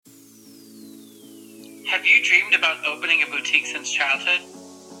Have you dreamed about opening a boutique since childhood?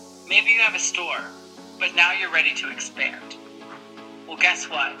 Maybe you have a store, but now you're ready to expand. Well, guess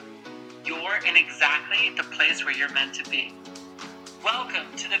what? You're in exactly the place where you're meant to be. Welcome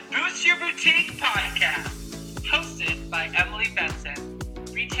to the Boost Your Boutique podcast, hosted by Emily Benson,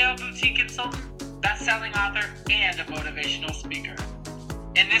 retail boutique consultant, best-selling author, and a motivational speaker.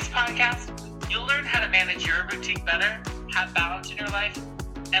 In this podcast, you'll learn how to manage your boutique better, have balance in your life,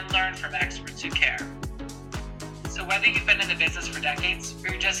 and learn from experts who care. So whether you've been in the business for decades or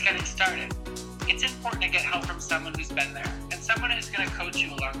you're just getting started, it's important to get help from someone who's been there and someone who's going to coach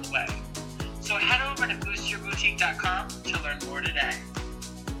you along the way. So head over to boostyourboutique.com to learn more today.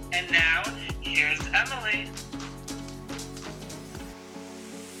 And now, here's Emily.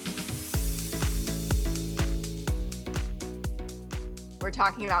 We're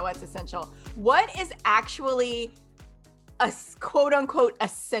talking about what's essential. What is actually a quote unquote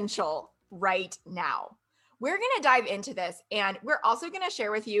essential right now? We're going to dive into this, and we're also going to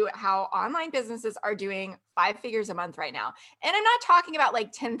share with you how online businesses are doing 5 figures a month right now. And I'm not talking about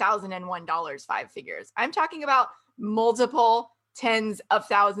like $10,001 5 figures. I'm talking about multiple tens of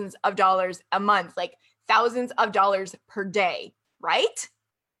thousands of dollars a month, like thousands of dollars per day, right?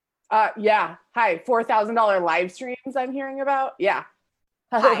 Yeah. Hi, $4,000 live streams I'm hearing about. Yeah.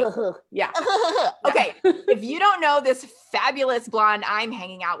 Hi. Yeah. Okay. If you don't know this fabulous blonde I'm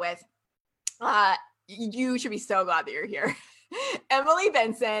hanging out with, you should be so glad that you're here. Emily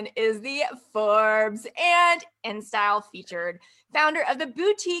Benson is the Forbes and InStyle featured founder of the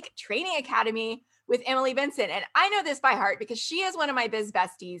Boutique Training Academy with Emily Benson. And I know this by heart because she is one of my biz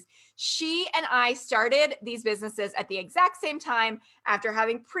besties. She and I started these businesses at the exact same time after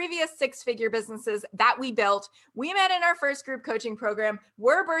having previous 6-figure businesses that we built. We met in our first group coaching program.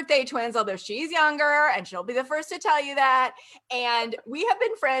 We're birthday twins, although she's younger and she'll be the first to tell you that. And we have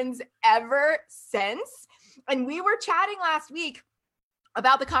been friends ever since. And we were chatting last week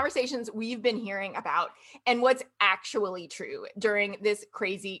about the conversations we've been hearing about and what's actually true during this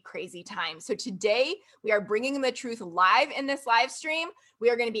crazy, crazy time. So today we are bringing the truth live in this live stream. We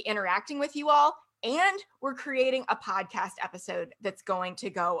are going to be interacting with you all, and we're creating a podcast episode that's going to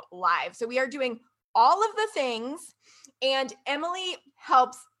go live. So we are doing all of the things, and Emily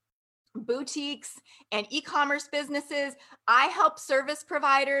helps boutiques and e-commerce businesses. I help service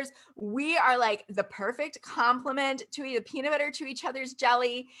providers. We are like the perfect complement to the peanut butter to each other's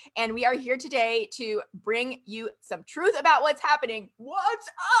jelly. And we are here today to bring you some truth about what's happening. What's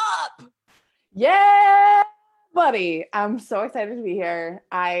up? Yeah, buddy. I'm so excited to be here.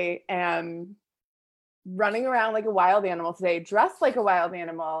 I am running around like a wild animal today, dressed like a wild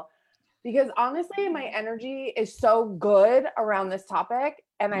animal, because honestly, my energy is so good around this topic.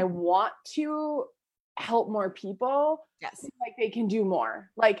 And I want to help more people. Yes. Like they can do more.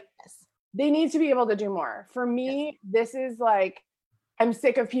 Like they need to be able to do more. For me, this is like, I'm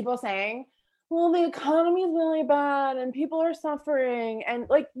sick of people saying, well, the economy is really bad and people are suffering. And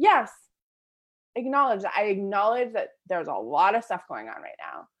like, yes, I acknowledge that there's a lot of stuff going on right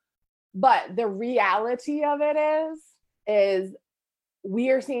now. But the reality of it is we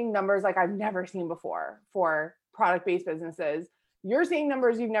are seeing numbers like I've never seen before for product-based businesses. You're seeing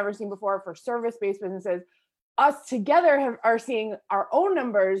numbers you've never seen before for service-based businesses. Us together are seeing our own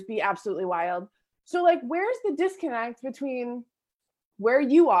numbers be absolutely wild. So like, where's the disconnect between where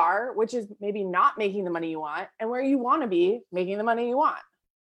you are, which is maybe not making the money you want, and where you want to be making the money you want?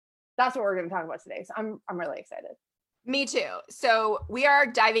 That's what we're going to talk about today. So I'm really excited. Me too. So we are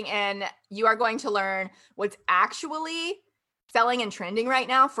diving in. You are going to learn what's actually selling and trending right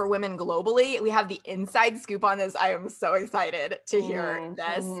now for women globally. We have the inside scoop on this. I am so excited to hear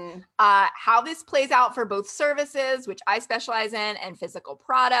this. How this plays out for both services, which I specialize in, and physical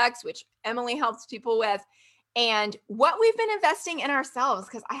products, which Emily helps people with, and what we've been investing in ourselves,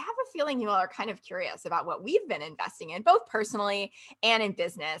 because I have a feeling you all are kind of curious about what we've been investing in, both personally and in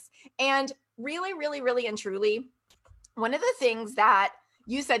business. And really, really, really and truly, one of the things that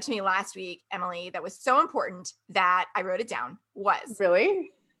you said to me last week, Emily, that was so important that I wrote it down was...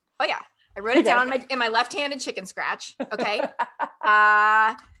 Really? Oh, yeah. I wrote it down in my left-handed chicken scratch. Okay.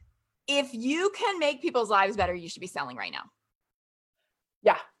 If you can make people's lives better, you should be selling right now.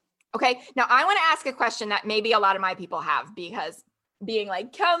 Yeah. Okay. Now, I want to ask a question that maybe a lot of my people have, because being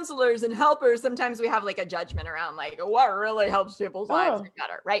like counselors and helpers, sometimes we have like a judgment around like what really helps people's lives be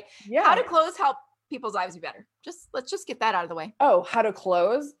better, right? Yeah. How to close help people's lives be better? Let's just get that out of the way. Oh, how to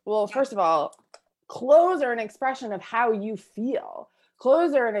close? Well, first of all, close are an expression of how you feel.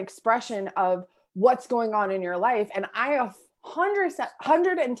 Close are an expression of what's going on in your life. And I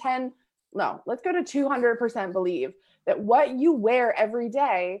 110, no, let's go to 200% believe that what you wear every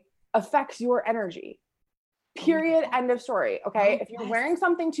day affects your energy. Period. End of story. Okay. If you're wearing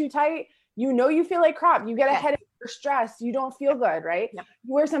something too tight, you feel like crap. You get a headache, you're stressed, you don't feel good, right? Yep.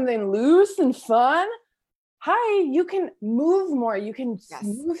 You wear something loose and fun. Hi, you can move more. You can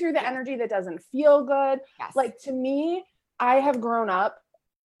move through the energy that doesn't feel good. Yes. Like to me, I have grown up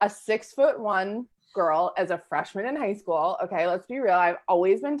a 6'1" girl as a freshman in high school. Okay, let's be real. I've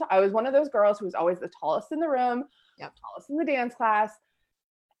always been, I was one of those girls who was always the tallest in the room, tallest in the dance class.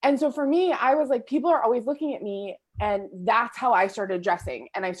 And so for me, I was like, people are always looking at me, and that's how I started dressing.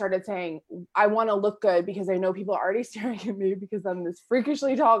 And I started saying, I want to look good because I know people are already staring at me because I'm this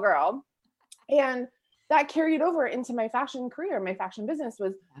freakishly tall girl. And that carried over into my fashion career. My fashion business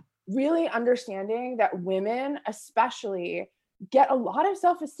was really understanding that women especially get a lot of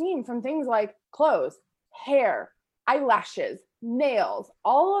self-esteem from things like clothes, hair, eyelashes, nails,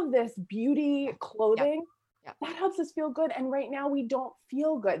 all of this beauty, clothing. That helps us feel good. And right now we don't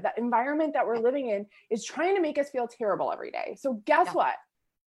feel good. The environment that we're living in is trying to make us feel terrible every day. So guess what?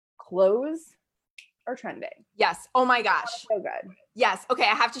 Clothes are trending. Yes. Oh my gosh. So good. Yes. Okay.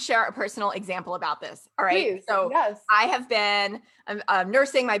 I have to share a personal example about this. All right. Please. So I have been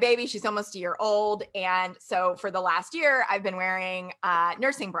nursing my baby. She's almost a year old. And so for the last year, I've been wearing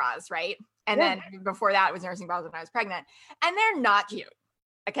nursing bras, right? And then before that, it was nursing bras when I was pregnant. And they're not cute.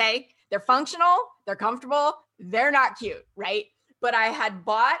 Okay. They're functional. They're comfortable. They're not cute, right? But I had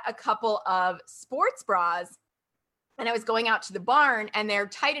bought a couple of sports bras, and I was going out to the barn, and they're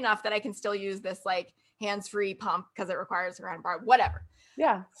tight enough that I can still use this like hands-free pump because it requires a ground bar, whatever.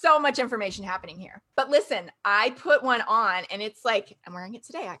 Yeah. So much information happening here. But listen, I put one on, and it's like, I'm wearing it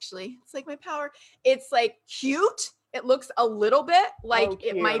today, actually. It's like my power. It's like cute. It looks a little bit like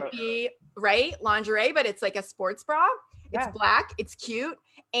it might be, right, lingerie, but it's like a sports bra. It's black. It's cute.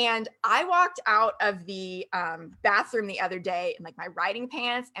 And I walked out of the bathroom the other day in like my riding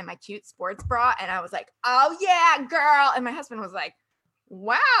pants and my cute sports bra. And I was like, oh yeah, girl. And my husband was like,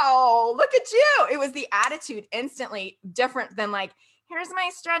 wow, look at you. It was the attitude instantly different than like, here's my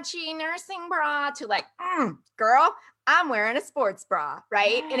stretchy nursing bra to like, girl, I'm wearing a sports bra,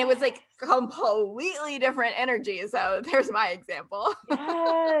 right? And it was like completely different energy. So there's my example.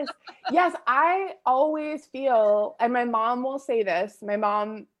 Yes, I always feel, and my mom will say this,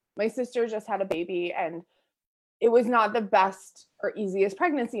 my sister just had a baby, and it was not the best or easiest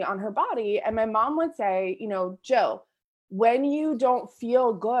pregnancy on her body. And my mom would say, Jill, when you don't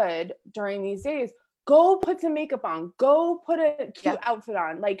feel good during these days, go put some makeup on, go put a cute outfit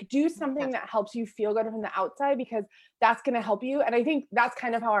on, like do something that helps you feel good from the outside, because that's going to help you. And I think that's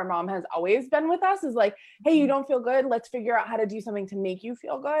kind of how our mom has always been with us, is like, hey, you don't feel good. Let's figure out how to do something to make you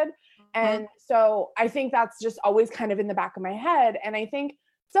feel good. And so I think that's just always kind of in the back of my head. And I think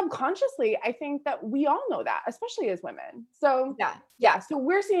subconsciously, I think that we all know that, especially as women. So so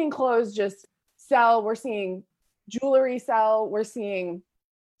we're seeing clothes just sell. We're seeing jewelry sell. We're seeing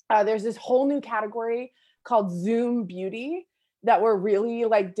there's this whole new category called Zoom beauty that we're really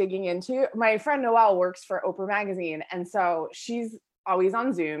like digging into. My friend Noelle works for Oprah Magazine. And so she's always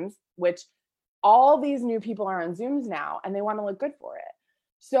on Zooms, which all these new people are on Zooms now, and they want to look good for it.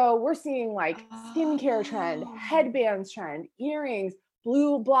 So we're seeing like skincare trend, headbands trend, earrings,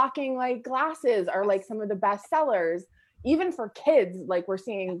 blue blocking like glasses are like some of the best sellers. Even for kids, like we're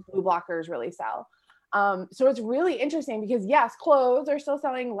seeing blue blockers really sell. So it's really interesting because yes, clothes are still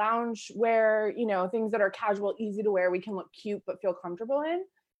selling, lounge wear, things that are casual, easy to wear, we can look cute, but feel comfortable in.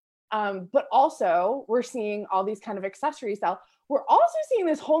 But also we're seeing all these kind of accessories sell. We're also seeing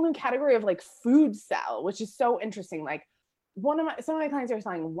this whole new category of like food sell, which is so interesting. Like some of my clients are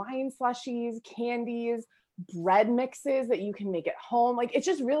selling wine slushies, candies, bread mixes that you can make at home. Like, it's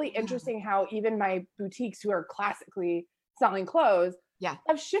just really interesting how even my boutiques who are classically selling clothes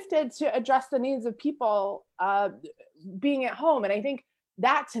have shifted to address the needs of people being at home. And I think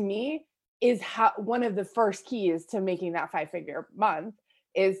that to me is how one of the first keys to making that 5-figure month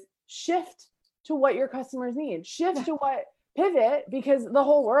is shift to what your customers need, shift to what pivot, because the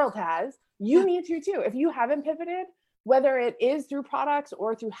whole world has, you need to too. If you haven't pivoted, whether it is through products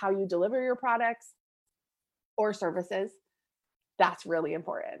or through how you deliver your products or services, that's really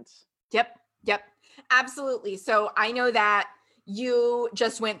important. Yep. Absolutely. So I know that you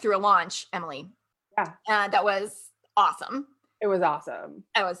just went through a launch, Emily. Yeah. That was awesome. It was awesome.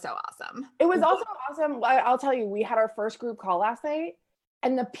 It was so awesome. It was also awesome. I'll tell you, we had our first group call last night,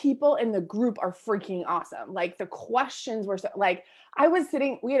 and the people in the group are freaking awesome. Like the questions were so, like, we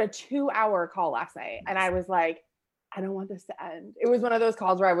had a 2-hour call last night, and I was like, I don't want this to end. It was one of those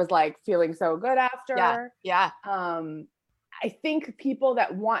calls where I was like feeling so good after. I think people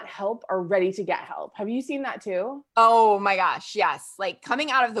that want help are ready to get help. Have you seen that too? Oh my gosh, yes. Like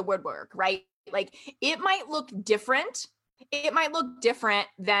coming out of the woodwork, right? Like it might look different. It might look different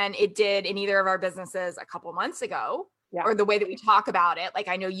than it did in either of our businesses a couple months ago, or the way that we talk about it. Like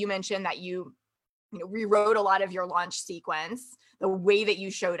I know you mentioned that you rewrote a lot of your launch sequence. The way that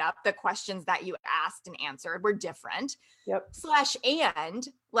you showed up, the questions that you asked and answered were different. And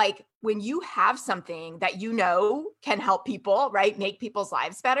like when you have something that you know can help people, right? Make people's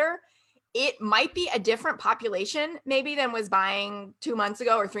lives better. It might be a different population maybe than was buying 2 months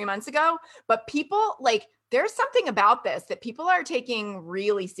ago or 3 months ago, but people like, there's something about this that people are taking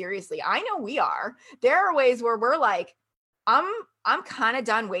really seriously. I know we are. There are ways where we're like, I'm kind of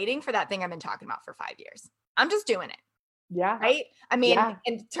done waiting for that thing I've been talking about for 5 years. I'm just doing it. Yeah. Right. I mean,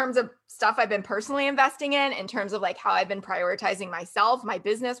 in terms of stuff I've been personally investing in terms of like how I've been prioritizing myself, my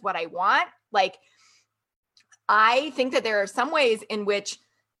business, what I want, like, I think that there are some ways in which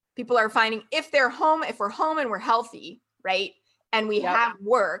people are finding if we're home and we're healthy, right? And we have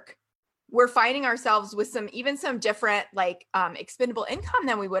work, we're finding ourselves with some different like expendable income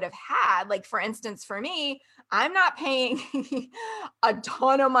than we would have had. Like for instance, for me, I'm not paying a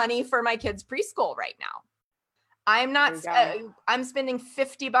ton of money for my kids' preschool right now. I'm spending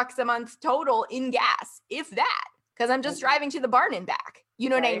 $50 a month total in gas, if that, because I'm just driving to the barn and back. You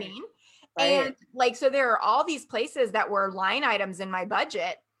know what I mean? And like, so there are all these places that were line items in my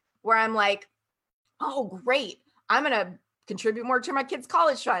budget where I'm like, oh, great. I'm going to contribute more to my kids'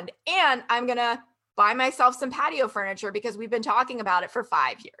 college fund. And I'm going to buy myself some patio furniture because we've been talking about it for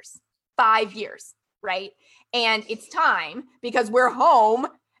 5 years. Right. And it's time because we're home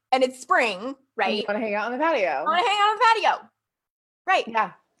and it's spring, right? And you want to hang out on the patio. I want to hang out on the patio. Right.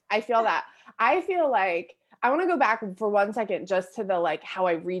 Yeah. I feel that. I feel like I want to go back for 1 second just to the like how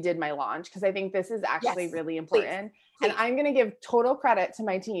I redid my launch, because I think this is actually really important. Please. And I'm going to give total credit to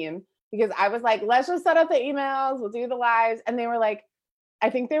my team because I was like, let's just set up the emails, we'll do the lives. And they were like, I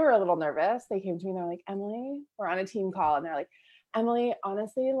think they were a little nervous. They came to me and they're like, Emily, we're on a team call. And they're like, Emily,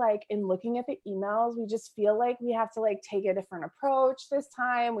 honestly, like in looking at the emails, we just feel like we have to like take a different approach this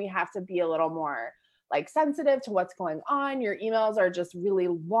time. We have to be a little more like sensitive to what's going on. Your emails are just really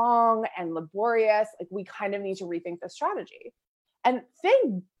long and laborious. Like we kind of need to rethink the strategy. And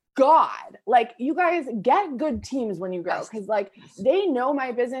thank God, like you guys get good teams when you grow, because like they know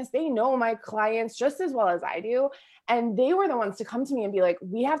my business, they know my clients just as well as I do. And they were the ones to come to me and be like,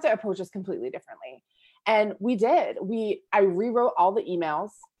 we have to approach this completely differently. And we did. I rewrote all the emails.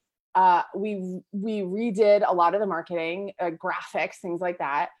 We redid a lot of the marketing, graphics, things like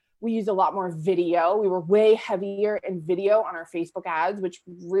that. We used a lot more video. We were way heavier in video on our Facebook ads, which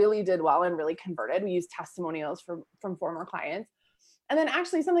really did well and really converted. We used testimonials from former clients. And then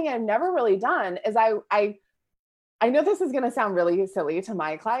actually something I've never really done is I know this is going to sound really silly to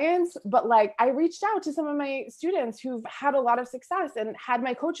my clients, but like I reached out to some of my students who've had a lot of success and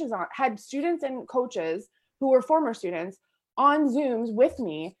had students and coaches who were former students on Zooms with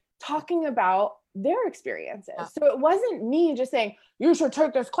me talking about their experiences. So it wasn't me just saying, you should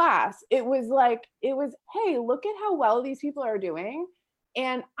take this class. It was, hey, look at how well these people are doing.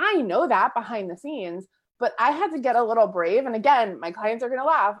 And I know that behind the scenes, but I had to get a little brave. And again, my clients are going to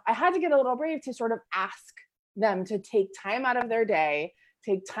laugh. I had to get a little brave to sort of ask them to take time out of their day,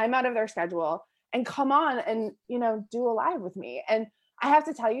 take time out of their schedule and come on and, do a live with me. And I have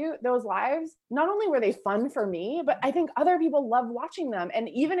to tell you, those lives, not only were they fun for me, but I think other people love watching them. And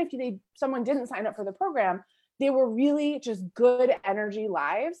even if someone didn't sign up for the program, they were really just good energy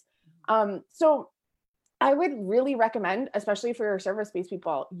lives. So I would really recommend, especially for your service-based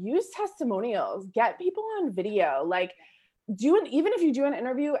people, use testimonials, get people on video, like even if you do an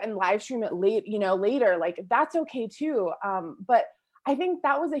interview and live stream it later, like that's okay too. But I think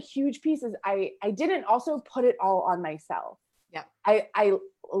that was a huge piece is I didn't also put it all on myself. Yeah. I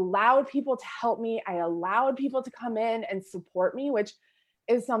allowed people to help me. I allowed people to come in and support me, which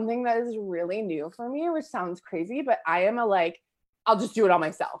is something that is really new for me, which sounds crazy, but I am I'll just do it all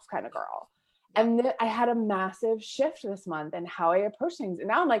myself kind of girl. Yeah. And then I had a massive shift this month in how I approach things. And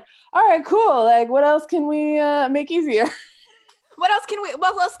now I'm like, all right, cool. Like what else can we make easier? What else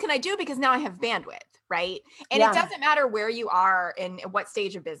can I do? Because now I have bandwidth, right? And it doesn't matter where you are and what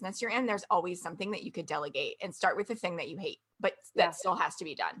stage of business you're in. There's always something that you could delegate and start with the thing that you hate, but that still has to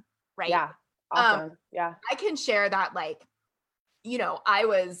be done, right? Yeah. Awesome. I can share that, I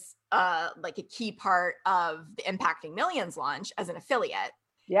was like a key part of the Impacting Millions launch as an affiliate.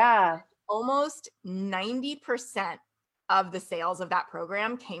 Yeah. Almost 90% of the sales of that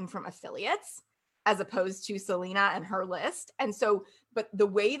program came from affiliates. as opposed to Selena and her list. And so, but the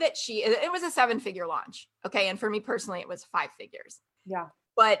way that it was a 7-figure launch. Okay. And for me personally, it was 5 figures. Yeah.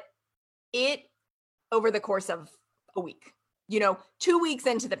 But it, over the course of a week, 2 weeks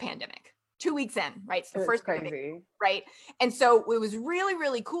into the pandemic, 2 weeks in, right? So the first crazy. Right. And so it was really,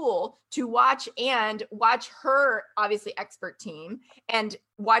 really cool to watch her obviously expert team and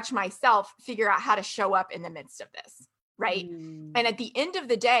watch myself figure out how to show up in the midst of this. Right. And at the end of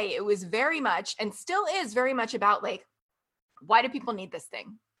the day, it was very much, and still is very much about like, why do people need this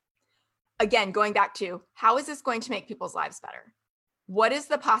thing? Again, going back to how is this going to make people's lives better? What is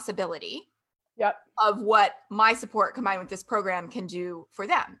the possibility of what my support combined with this program can do for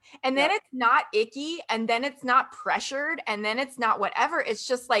them? And then it's not icky, and then it's not pressured, and then it's not whatever. It's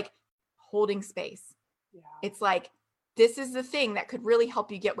just like holding space. Yeah. It's like, this is the thing that could really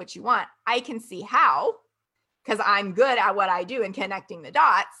help you get what you want. I can see how, because I'm good at what I do and connecting the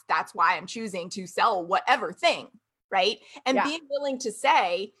dots. That's why I'm choosing to sell whatever thing, right? And being willing to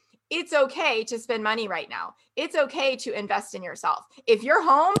say, it's okay to spend money right now. It's okay to invest in yourself. If you're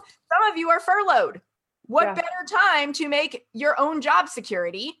home, some of you are furloughed. What better time to make your own job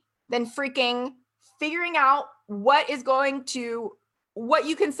security than freaking figuring out what you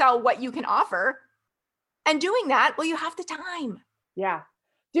can sell, what you can offer, and doing that? Well, you have the time. Yeah.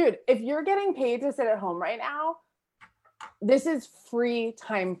 Dude, if you're getting paid to sit at home right now, this is free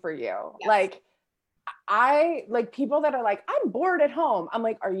time for you. Yes. Like, I like people that are like, I'm bored at home. I'm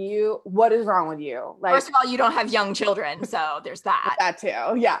like, what is wrong with you? Like, first of all, you don't have young children. So there's that. That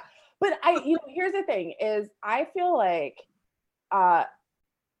too. Yeah. But here's the thing is I feel like,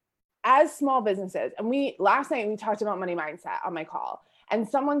 as small businesses, and last night we talked about money mindset on my call, and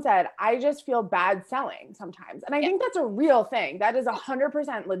someone said, I just feel bad selling sometimes. And I think that's a real thing. That is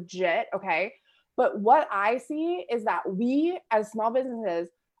 100% legit. Okay. But what I see is that we as small businesses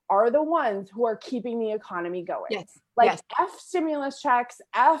are the ones who are keeping the economy going. Yes. Like F stimulus checks,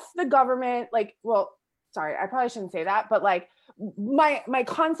 F the government, like, well, sorry, I probably shouldn't say that, but like my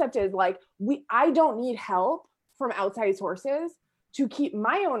concept is like, I don't need help from outside sources to keep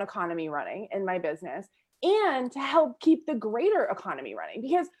my own economy running in my business and to help keep the greater economy running.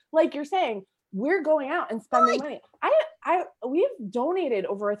 Because like you're saying, we're going out and spending money. We've donated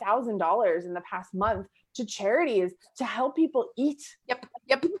over $1,000 in the past month to charities to help people eat. Yep.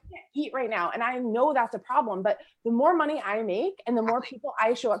 People can't eat right now. And I know that's a problem, but the more money I make and the more people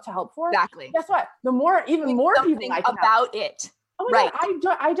I show up to help for, guess what? The more, even more people I can about help. It. Oh my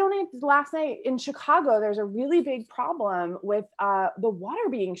God, I donated last night in Chicago. There's a really big problem with the water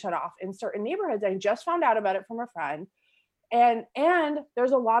being shut off in certain neighborhoods. I just found out about it from a friend. And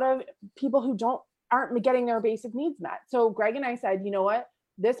there's a lot of people who aren't getting their basic needs met. So Greg and I said, you know what?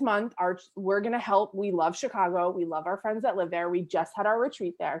 This month, we're going to help. We love Chicago. We love our friends that live there. We just had our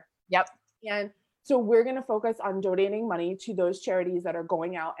retreat there. Yep. And so we're going to focus on donating money to those charities that are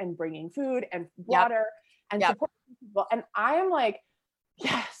going out and bringing food and water and supporting people. And I am like,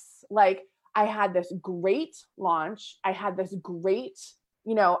 yes, like I had this great launch. I had this great,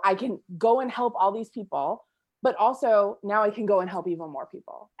 I can go and help all these people. But also now I can go and help even more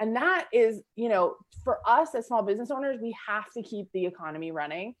people. And that is, for us as small business owners, we have to keep the economy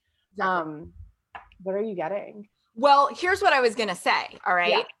running. Exactly. What are you getting? Well, here's what I was going to say. All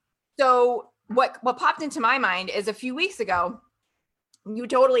right. Yeah. So what popped into my mind is a few weeks ago, you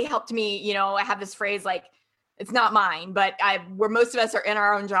totally helped me. I have this phrase, like, it's not mine, but where most of us are in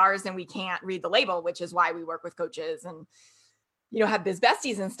our own jars and we can't read the label, which is why we work with coaches and, have biz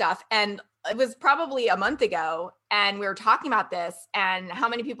besties and stuff. And it was probably a month ago, and we were talking about this and how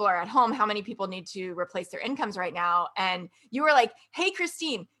many people are at home, how many people need to replace their incomes right now. And you were like, hey,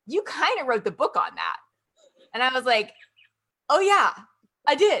 Christine, you kind of wrote the book on that. And I was like, oh yeah,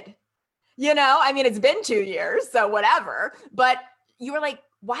 I did. It's been 2 years, so whatever. But you were like,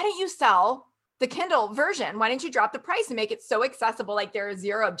 why don't you sell the Kindle version? Why didn't you drop the price and make it so accessible? Like there are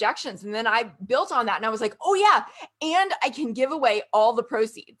 0 objections. And then I built on that and I was like, oh yeah. And I can give away all the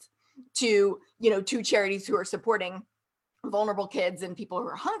proceeds to charities who are supporting vulnerable kids and people who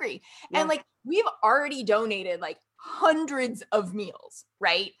are hungry. Yeah. And like, we've already donated like hundreds of meals.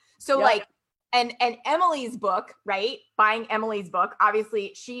 Right. So like, and Emily's book, right? Buying Emily's book,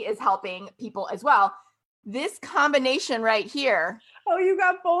 obviously she is helping people as well. This combination right here. Oh, you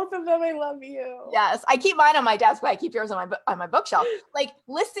got both of them. I love you. Yes. I keep mine on my desk, but I keep yours on my bookshelf. Like,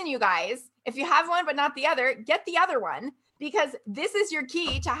 listen, you guys, if you have one, but not the other, get the other one, because this is your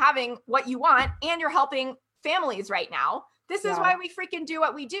key to having what you want. And you're helping families right now. This is why we freaking do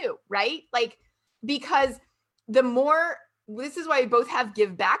what we do, right? Like, because this is why we both have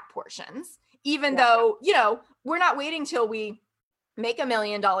give back portions, even though, we're not waiting till we make $1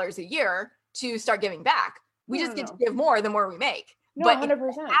 million a year to start giving back. We just get No. to give more the more we make. No, but 100%.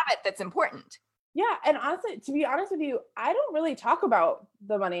 it's a habit that's important. Yeah. And honestly, to be honest with you, I don't really talk about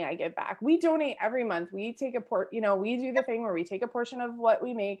the money I give back. We donate every month. We take we do the thing where we take a portion of what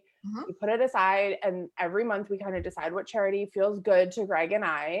we make, we put it aside, and every month we kind of decide what charity feels good to Greg and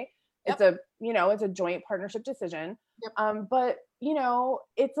I. It's a joint partnership decision. But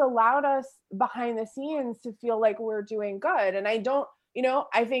it's allowed us behind the scenes to feel like we're doing good. And I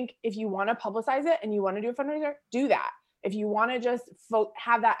think if you want to publicize it and you want to do a fundraiser, do that. If you want to just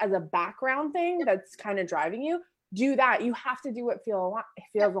have that as a background thing that's kind of driving you, do that. You have to do what feels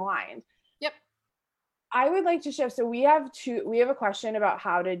aligned. Yep. I would like to shift. So we have a question about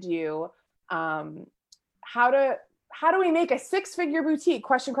how to do, how do we make a 6-figure boutique?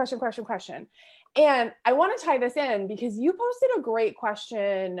 Question. And I want to tie this in because you posted a great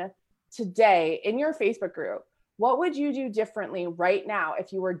question today in your Facebook group. What would you do differently right now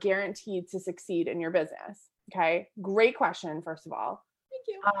if you were guaranteed to succeed in your business? Okay. Great question. First of all, thank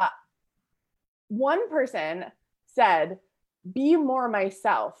you. One person said, be more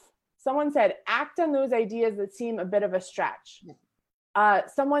myself. Someone said, act on those ideas that seem a bit of a stretch.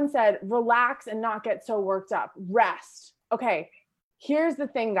 Someone said, relax and not get so worked up. Rest. Okay. Here's the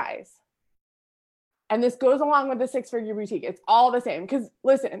thing, guys. And this goes along with the 6-figure boutique. It's all the same. Because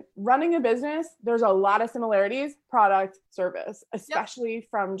listen, running a business, there's a lot of similarities, product, service, especially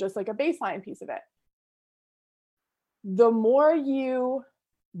from just like a baseline piece of it. The more you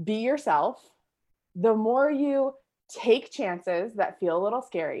be yourself, the more you take chances that feel a little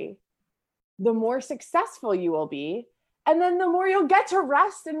scary, the more successful you will be. And then the more you'll get to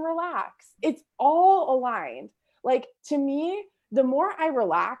rest and relax. It's all aligned. Like, to me, the more I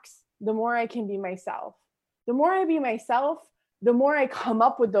relax, the more I can be myself. The more I be myself, the more I come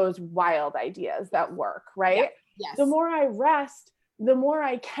up with those wild ideas that work, right? Yeah. Yes. The more I rest, the more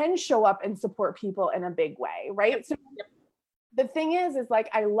I can show up and support people in a big way, right? So the thing is like,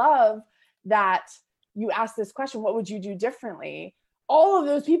 I love that you asked this question, what would you do differently? All of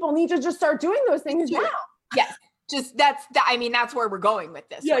those people need to just start doing those things now. Yes. That's where we're going with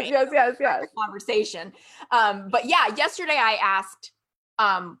this. Yes, right? Yes. Conversation. But yeah, yesterday I asked,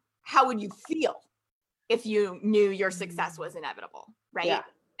 how would you feel if you knew your success was inevitable? Right. Yeah.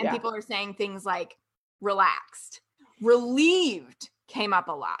 And people are saying things like relaxed, relieved came up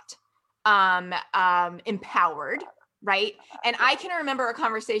a lot. Empowered. Right. And I can remember a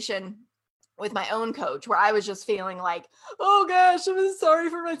conversation with my own coach where I was just feeling like, oh gosh, I'm sorry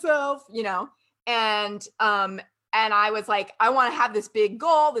for myself, and I was like, I want to have this big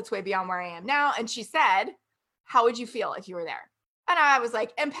goal that's way beyond where I am now. And she said, how would you feel if you were there? And I was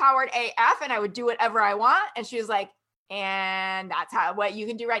like, empowered AF, and I would do whatever I want. And she was like, and that's what you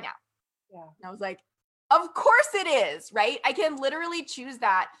can do right now. Yeah. And I was like, of course it is, right? I can literally choose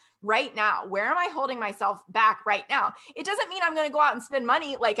that right now. Where am I holding myself back right now? It doesn't mean I'm going to go out and spend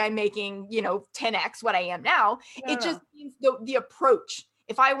money like I'm making, 10x what I am now. No, it just means the approach.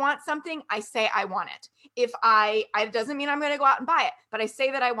 If I want something, I say I want it. If it doesn't mean I'm going to go out and buy it, but I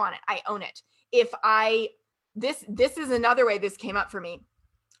say that I want it. I own it. This is another way this came up for me.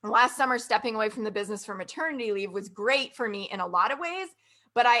 Last summer, stepping away from the business for maternity leave was great for me in a lot of ways,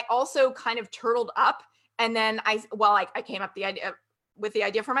 but I also kind of turtled up. And then I came up with the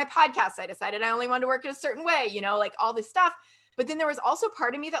idea for my podcast. I decided I only wanted to work in a certain way, like all this stuff. But then there was also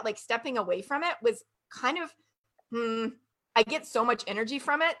part of me that like stepping away from it was kind of, I get so much energy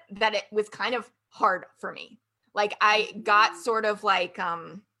from it that it was kind of hard for me. Like I got sort of like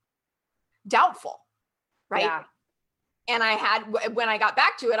doubtful, right? Yeah. And when I got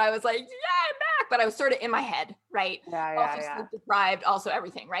back to it, I was like, yeah, I'm back. But I was sort of in my head, right? Also sleep deprived, also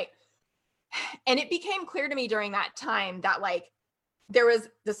everything, right? And it became clear to me during that time that like, there was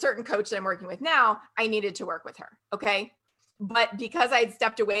the certain coach that I'm working with now, I needed to work with her. Okay. But because I'd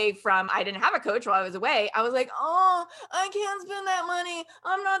stepped away I didn't have a coach while I was away, I was like, oh, I can't spend that money.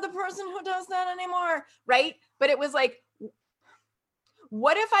 I'm not the person who does that anymore. Right. But it was like,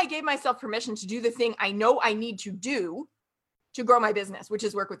 what if I gave myself permission to do the thing I know I need to do to grow my business, which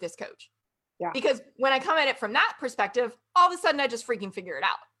is work with this coach? Yeah. Because when I come at it from that perspective, all of a sudden I just freaking figure it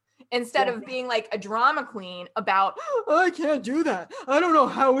out. Instead of being like a drama queen about, oh, I can't do that. I don't know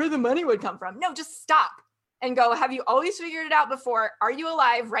where the money would come from. No, just stop and go, have you always figured it out before? Are you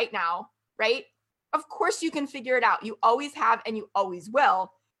alive right now? Right? Of course you can figure it out. You always have, and you always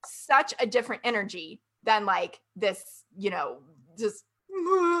will. Such a different energy than like this, just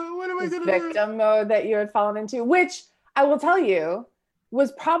what am I going to do? Victim mode that you had fallen into, which I will tell you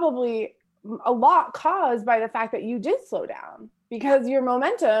was probably a lot caused by the fact that you did slow down. because your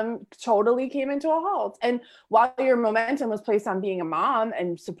momentum totally came into a halt. And while your momentum was placed on being a mom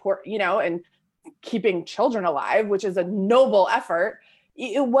and support, you know, and keeping children alive, which is a noble effort,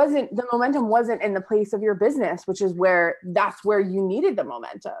 it wasn't, the momentum wasn't in the place of your business, which is that's where you needed the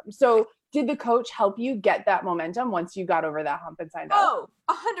momentum. So did the coach help you get that momentum once you got over that hump and signed up? Oh,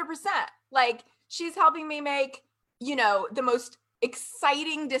 100%. Like, she's helping me make, you know, the most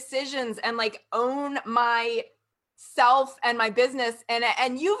exciting decisions and like own my self and my business.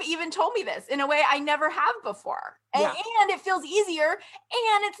 And you've even told me this in a way I never have before. And it feels easier.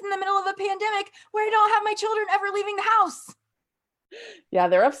 And it's in the middle of a pandemic where I don't have my children ever leaving the house. Yeah,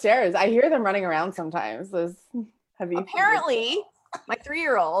 they're upstairs. I hear them running around sometimes. Those heavy. Apparently, my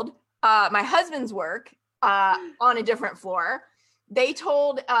 3-year-old, my husband's work on a different floor, they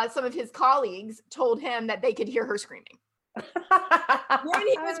told some of his colleagues told him that they could hear her screaming when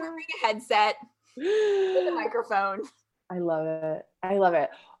he was wearing a headset with a microphone. I love it. I love it.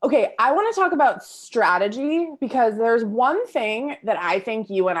 Okay, I want to talk about strategy because there's one thing that I think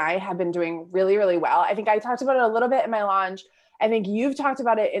you and I have been doing really, really well. I think I talked about it a little bit in my launch. I think you've talked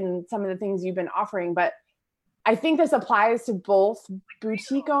about it in some of the things you've been offering, but I think this applies to both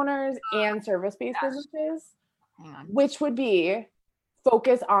boutique owners and service-based businesses, which would be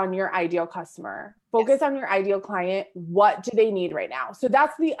focus on your ideal customer, focus on your ideal client. What do they need right now? So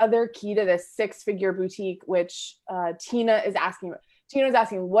that's the other key to this 6-figure boutique, which Tina is asking. Tina is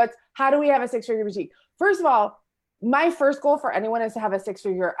asking, how do we have a 6-figure boutique? First of all, my first goal for anyone is to have a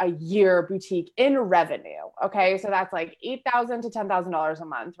 6-figure a year boutique in revenue. Okay. So that's like $8,000 to $10,000 a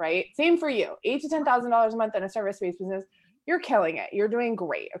month, right? Same for you, $8,000 to $10,000 a month in a service-based business. You're killing it. You're doing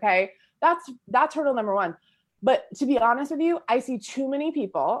great. Okay. That's hurdle number one. But to be honest with you, I see too many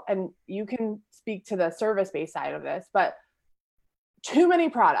people, and you can speak to the service-based side of this, but too many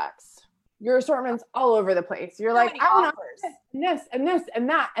products. Your assortment's all over the place. You're like, I want this and this and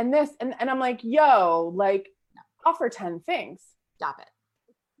that and this. And I'm like, yo, like, offer 10 things. Stop it.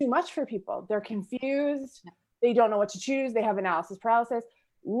 Too much for people. They're confused. They don't know what to choose. They have analysis paralysis.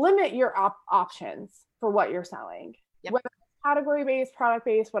 Limit your options for what you're selling. Yep. Whether it's category-based,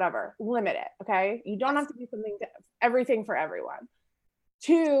 product-based, whatever, limit it. Okay. You don't have to do everything for everyone.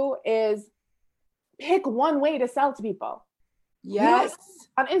 2 is pick one way to sell to people. Yes.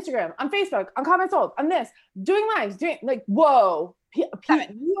 On Instagram, on Facebook, on comments sold, on this, doing lives, doing like, whoa. You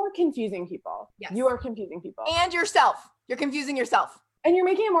are confusing people. Yes. You are confusing people. And yourself. You're confusing yourself. And you're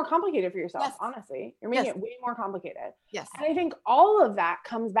making it more complicated for yourself, yes. honestly. You're making it way more complicated. Yes. And I think all of that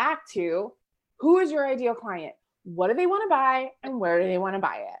comes back to who is your ideal client? What do they want to buy? And where do they want to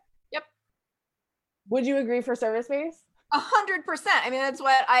buy it? Yep. Would you agree for service-based? 100%. I mean, that's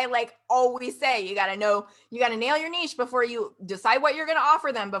what I like always say. You got to know, you got to nail your niche before you decide what you're going to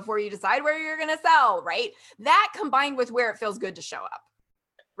offer them, before you decide where you're going to sell, right? That combined with where it feels good to show up,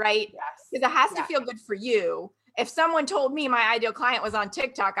 right? Yes. Because it has to feel good for you. If someone told me my ideal client was on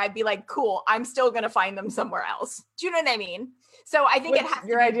TikTok, I'd be like, cool, I'm still going to find them somewhere else. Do you know what I mean? So I think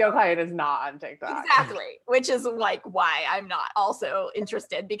your ideal client is not on TikTok. Exactly. Which is like why I'm not also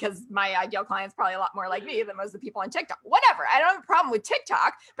interested, because my ideal client's probably a lot more like me than most of the people on TikTok. Whatever. I don't have a problem with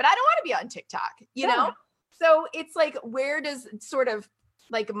TikTok, but I don't want to be on TikTok, you know? So it's like, where does sort of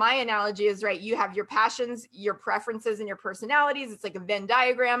like my analogy is, right? You have your passions, your preferences, and your personalities. It's like a Venn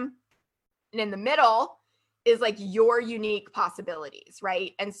diagram. And in the middle is like your unique possibilities,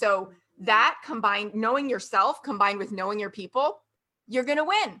 right? And so that combined, knowing yourself combined with knowing your people, you're going to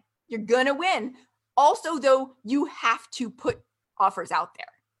win. You're going to win. Also, though, you have to put offers out there,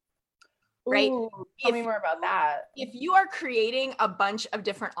 right? Ooh, tell me more about that. If you are creating a bunch of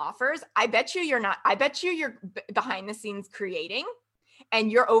different offers, I bet you you're behind the scenes creating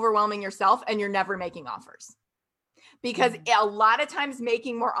and you're overwhelming yourself and you're never making offers. Because a lot of times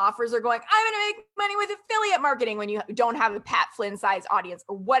making more offers are going, I'm going to make money with affiliate marketing when you don't have a Pat Flynn size audience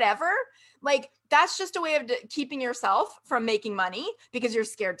or whatever. Like, that's just a way of keeping yourself from making money because you're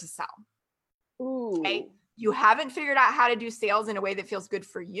scared to sell. Ooh. Okay? You haven't figured out how to do sales in a way that feels good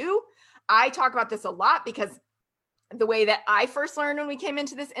for you. I talk about this a lot because the way that I first learned when we came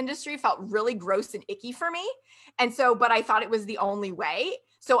into this industry felt really gross and icky for me. And so, but I thought it was the only way.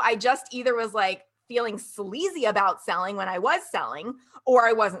 So I just either was like, feeling sleazy about selling when I was selling, or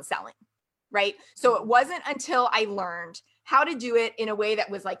I wasn't selling, right? So it wasn't until I learned how to do it in a way that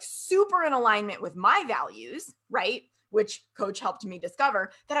was like super in alignment with my values, right? Which coach helped me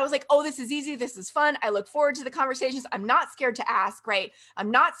discover, that I was like, oh, this is easy. This is fun. I look forward to the conversations. I'm not scared to ask, right?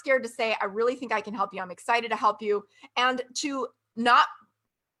 I'm not scared to say, I really think I can help you. I'm excited to help you. And to not,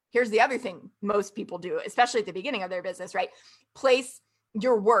 here's the other thing most people do, especially at the beginning of their business, right? Place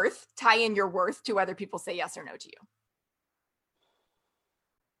your worth, tie in your worth to whether people say yes or no to you.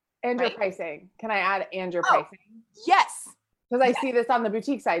 And your right? pricing. Can I add and your Oh, pricing? yes. Because I see this on the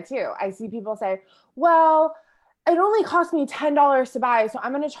boutique side too. I see people say, well, it only cost me $10 to buy, so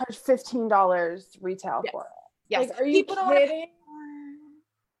I'm going to charge $15 retail for it. Yes. Like, are you kidding?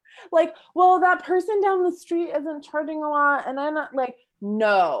 Like, well, that person down the street isn't charging a lot. And I'm not like,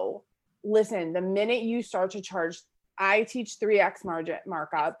 no, listen, the minute you start to charge, I teach 3X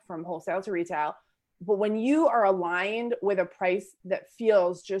markup from wholesale to retail. But when you are aligned with a price that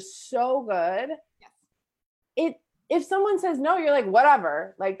feels just so good, if someone says no, you're like,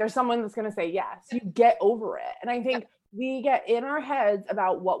 whatever, like there's someone that's going to say yes, you get over it. And I think we get in our heads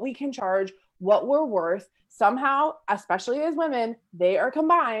about what we can charge, what we're worth. Somehow, especially as women, they are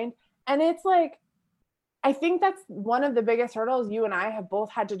combined. And it's like, I think that's one of the biggest hurdles you and I have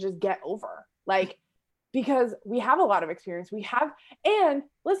both had to just get over. Like, because we have a lot of experience. And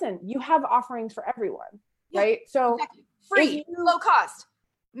listen, you have offerings for everyone, right? So free, low cost,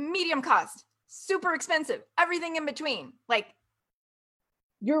 medium cost, super expensive, everything in between. Like,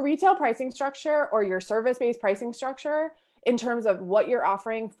 your retail pricing structure or your service-based pricing structure in terms of what you're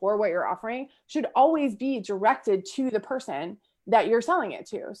offering for what you're offering should always be directed to the person that you're selling it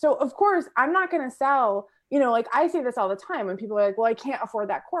to. So of course, I'm not going to sell, like I say this all the time when people are like, well, I can't afford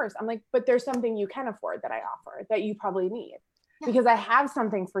that course. I'm like, but there's something you can afford that I offer that you probably need because I have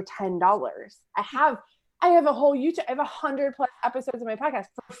something for $10. I have a whole YouTube, I have 100+ episodes of my podcast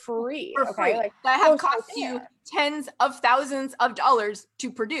for free. For free. Like, that have cost you tens of thousands of dollars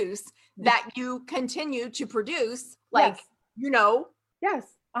to produce that you continue to produce. Like, Yes,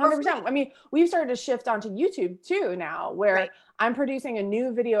 100%. I mean, we've started to shift onto YouTube too now where I'm producing a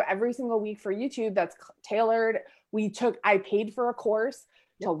new video every single week for YouTube that's tailored. I paid for a course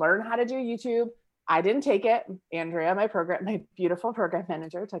to learn how to do YouTube. I didn't take it. Andrea, my beautiful program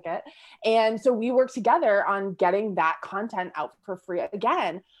manager, took it. And so we work together on getting that content out for free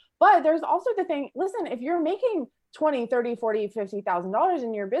again. But there's also the thing, listen, if you're making $20, $30, $40, $50,000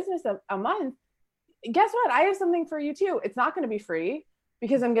 in your business a month, guess what? I have something for you too. It's not going to be free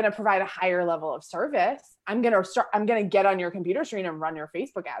because I'm going to provide a higher level of service. I'm going to get on your computer screen and run your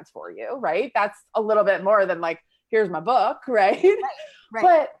Facebook ads for you, right? That's a little bit more than like, here's my book, right? Right.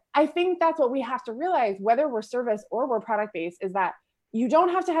 But I think that's what we have to realize, whether we're service or we're product-based, is that you don't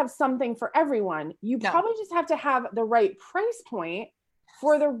have to have something for everyone. You probably just have to have the right price point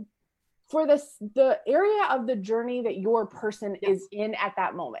for the area of the journey that your person is in at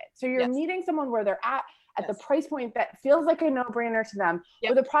that moment. So you're meeting someone where they're at the price point that feels like a no-brainer to them,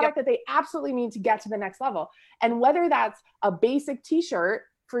 with a product that they absolutely need to get to the next level. And whether that's a basic t-shirt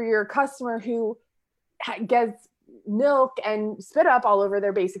for your customer who gets milk and spit up all over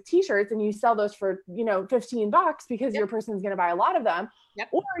their basic t-shirts and you sell those for, $15 because your person's going to buy a lot of them,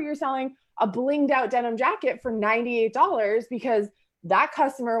 or you're selling a blinged out denim jacket for $98 because that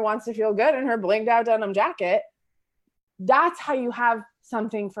customer wants to feel good in her blinged out denim jacket. That's how you have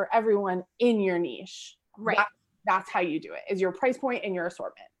something for everyone in your niche. Right. That's how you do it, is your price point and your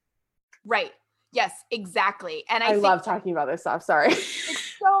assortment. Right. Yes, exactly. And I love talking about this stuff. Sorry.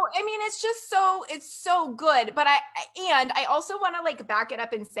 It's so good. But I also want to like back it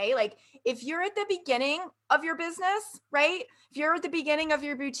up and say, like, if you're at the beginning of your business, right? If you're at the beginning of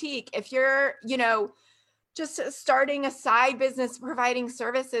your boutique, if you're, just starting a side business, providing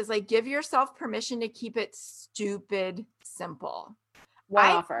services, like give yourself permission to keep it stupid simple.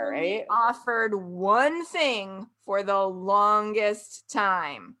 Right? Offered one thing for the longest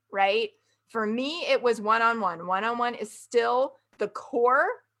time, right? For me, it was one-on-one. One-on-one is still the core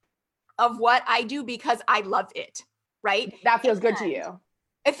of what I do because I love it, right? That feels good to you.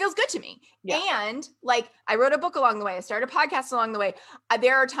 It feels good to me. Yeah. And like, I wrote a book along the way. I started a podcast along the way.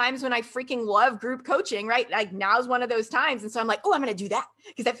 There are times when I freaking love group coaching, right? Like now's one of those times. And so I'm like, oh, I'm going to do that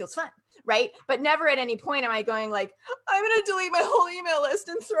because that feels fun. Right. But never at any point am I going like, I'm going to delete my whole email list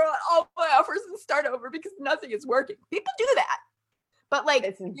and throw out all my offers and start over because nothing is working. People do that. But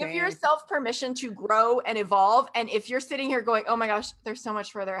like, give yourself permission to grow and evolve. And if you're sitting here going, oh my gosh, they're so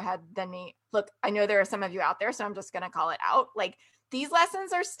much further ahead than me. Look, I know there are some of you out there, so I'm just going to call it out. Like, these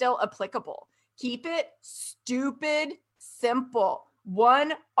lessons are still applicable. Keep it stupid simple.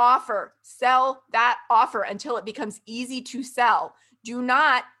 One offer, sell that offer until it becomes easy to sell. Do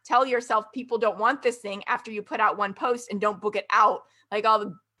not tell yourself people don't want this thing after you put out one post and don't book it out. Like all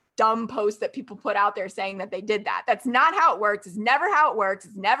the dumb posts that people put out there saying that they did that. That's not how it works. It's never how it works.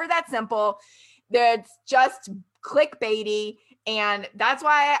 It's never that simple. It's just clickbaity. And that's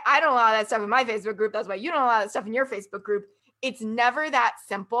why I don't allow that stuff in my Facebook group. That's why you don't allow that stuff in your Facebook group. It's never that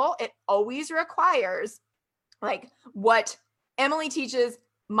simple. It always requires like what Emily teaches,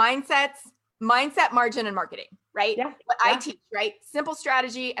 mindset, margin, and marketing, right? Yeah. What I teach, right? Simple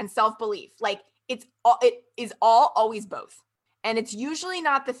strategy and self-belief. Like it is always both. And it's usually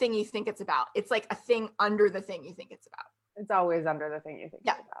not the thing you think it's about. It's like a thing under the thing you think it's about. It's always under the thing you think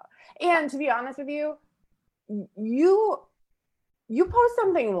it's about. And to be honest with you, you post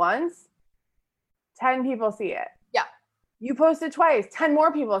something once, 10 people see it. Yeah. You posted twice, 10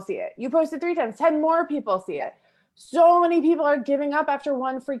 more people see it. You posted 3 times, 10 more people see it. So many people are giving up after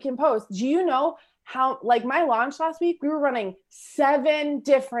one freaking post. Do you know how, like my launch last week, we were running 7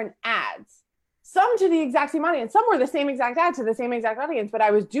 different ads, some to the exact same audience. Some were the same exact ad to the same exact audience, but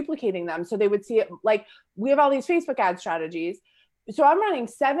I was duplicating them so they would see it. Like we have all these Facebook ad strategies. So I'm running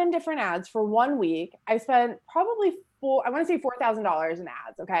 7 different ads for 1 week. I spent probably I want to say $4,000 in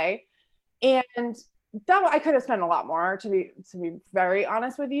ads. Okay. And that I could have spent a lot more to be very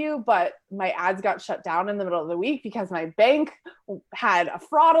honest with you, but my ads got shut down in the middle of the week because my bank had a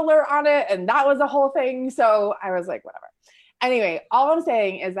fraud alert on it. And that was a whole thing. So I was like, whatever. Anyway, all I'm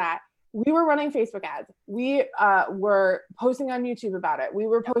saying is that we were running Facebook ads. We were posting on YouTube about it. We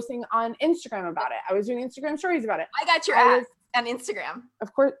were posting on Instagram about it. I was doing Instagram stories about it. I got your ads on Instagram.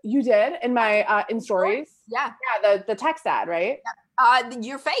 Of course you did in my in stories. Yeah. Yeah, the text ad, right?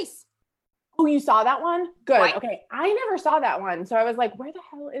 Your face. Oh, you saw that one? Good. Right. Okay. I never saw that one. So I was like, where the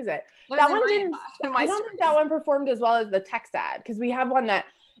hell is it? That one didn't, I don't think that one performed as well as the text ad, because we have one that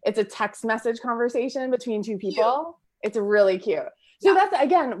it's a text message conversation between 2 people. Cute. It's really cute. So that's,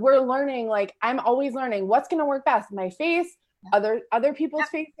 again, we're learning, like I'm always learning what's going to work best. My face, other people's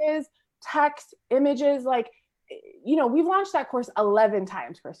faces, text, images, like, you know, we've launched that course 11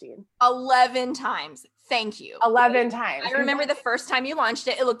 times, Christine. 11 times. Thank you. 11 times. I remember the first time you launched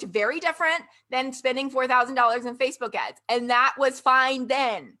it, it looked very different than spending $4,000 in Facebook ads. And that was fine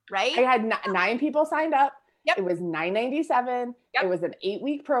then, right? I had 9 people signed up. Yep. It was $9.97. Yep. It was an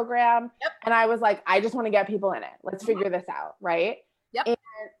 8-week program. Yep. And I was like, I just want to get people in it. Let's figure this out. Right. Yep. And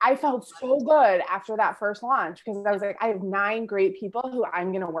I felt so good after that first launch, because I was like, I have 9 great people who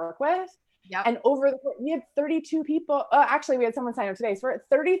I'm going to work with. Yep. And we had 32 people. Actually, we had someone sign up today. So we're at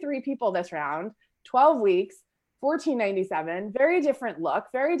 33 people this round, 12 weeks, $14.97, very different look,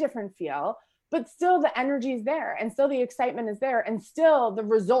 very different feel, but still the energy is there and still the excitement is there and still the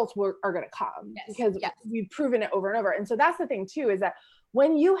results are going to come because we've proven it over and over. And so that's the thing too, is that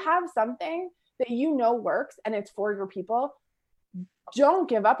when you have something that you know works and it's for your people, don't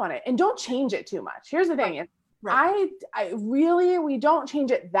give up on it and don't change it too much. Here's the thing. Right. I really, we don't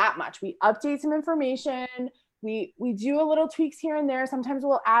change it that much. We update some information. We do a little tweaks here and there. Sometimes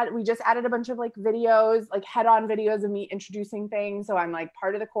we just added a bunch of like videos, like head-on videos of me introducing things. So I'm like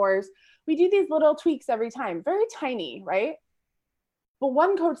part of the course. We do these little tweaks every time, very tiny, right? But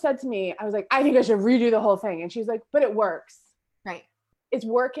one coach said to me, I was like, I think I should redo the whole thing. And she's like, but it works. Right. It's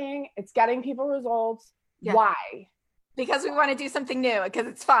working. It's getting people results. Yeah. Why? Because we want to do something new, because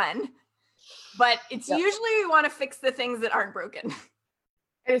it's fun. But it's usually we want to fix the things that aren't broken.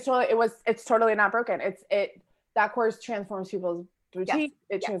 It's totally not broken. That course transforms people's boutique.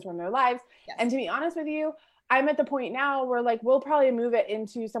 It transforms their lives. Yes. And to be honest with you, I'm at the point now where like, we'll probably move it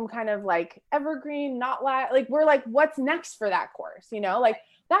into some kind of like evergreen, like we're like, what's next for that course? You know, like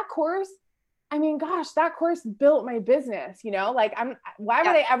that course, I mean, gosh, that course built my business, you know, like why would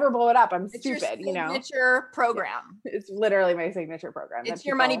I ever blow it up? I'm stupid, you know. It's your program. It's literally my signature program. It's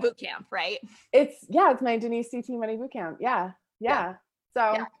your money boot camp, right? It's my Denise CT money boot camp. Yeah.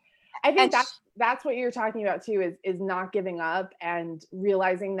 So I think that's what you're talking about too, is not giving up and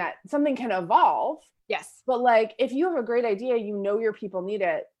realizing that something can evolve. Yes. But like, if you have a great idea, you know, your people need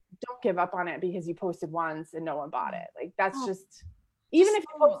it, don't give up on it because you posted once and no one bought it. Like that's just, even if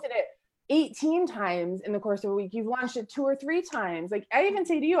you posted it 18 times in the course of a week, you've launched it 2 or 3 times. Like I even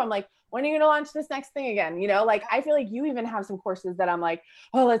say to you, I'm like, when are you going to launch this next thing again? You know, like I feel like you even have some courses that I'm like,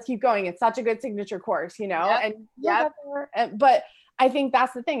 oh, let's keep going. It's such a good signature course, you know? But I think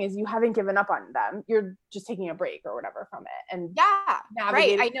that's the thing, is you haven't given up on them. You're just taking a break or whatever from it. And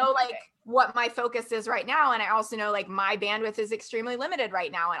right. I know like what my focus is right now. And I also know like my bandwidth is extremely limited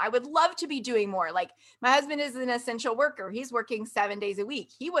right now. And I would love to be doing more. Like my husband is an essential worker. He's working 7 days a week.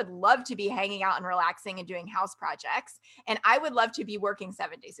 He would love to be hanging out and relaxing and doing house projects. And I would love to be working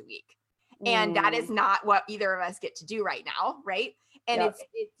 7 days a week. And that is not what either of us get to do right now. Right. And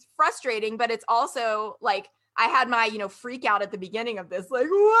it's frustrating, but it's also like, I had my, freak out at the beginning of this, like,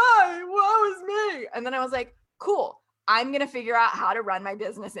 why? Woe is me. And then I was like, cool, I'm going to figure out how to run my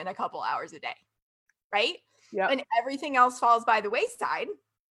business in a couple hours a day. Right. Yeah. And everything else falls by the wayside.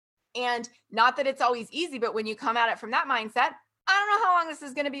 And not that it's always easy, but when you come at it from that mindset, I don't know how long this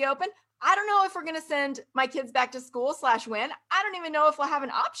is going to be open. I don't know if we're going to send my kids back to school /when. I don't even know if we'll have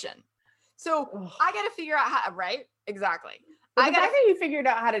an option. So Ugh. I got to figure out how, right? Exactly. But the fact that you figured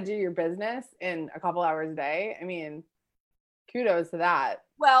out how to do your business in a couple hours a day, I mean, kudos to that.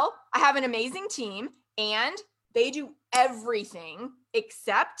 Well, I have an amazing team and they do everything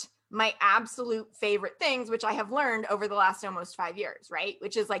except my absolute favorite things, which I have learned over the last almost 5 years, right?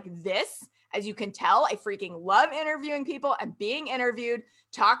 Which is like this. As you can tell, I freaking love interviewing people and being interviewed,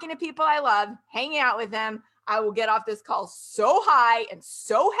 talking to people I love, hanging out with them. I will get off this call so high and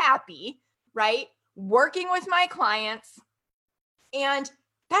so happy, right? Working with my clients. And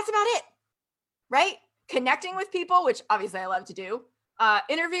that's about it, right? Connecting with people, which obviously I love to do,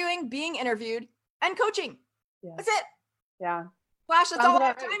 interviewing, being interviewed, and coaching. Yeah. That's it. Yeah. Flash, that's all I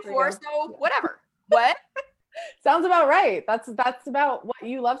have time for. So whatever. What? Sounds about right. That's about what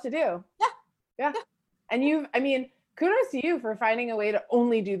you love to do. Yeah. Yeah. And I mean, kudos to you for finding a way to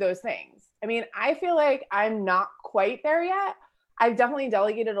only do those things. I mean, I feel like I'm not quite there yet. I've definitely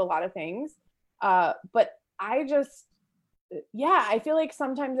delegated a lot of things. But I just, I feel like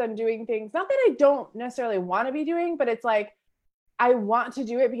sometimes I'm doing things, not that I don't necessarily want to be doing, but it's like, I want to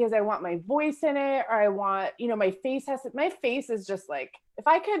do it because I want my voice in it, or I want, my face is just like, if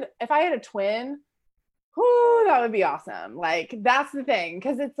I had a twin, whoo, that would be awesome. Like, that's the thing.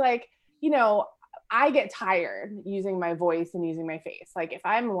 Cause it's like, I get tired using my voice and using my face. Like if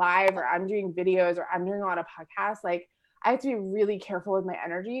I'm live or I'm doing videos or I'm doing a lot of podcasts, like I have to be really careful with my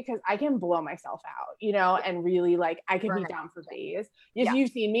energy because I can blow myself out, and really like I can be down for days. If you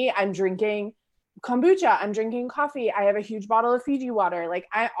see me, I'm drinking kombucha, I'm drinking coffee. I have a huge bottle of Fiji water. Like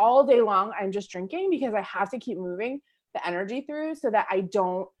all day long, I'm just drinking because I have to keep moving the energy through so that I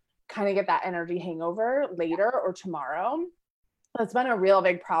don't kind of get that energy hangover later or tomorrow. That's been a real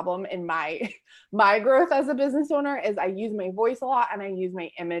big problem in my growth as a business owner is I use my voice a lot and I use my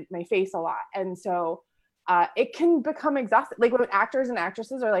image, my face a lot. And so it can become exhausting. Like when actors and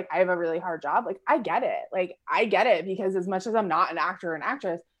actresses are like, I have a really hard job. Like I get it. Like I get it because as much as I'm not an actor or an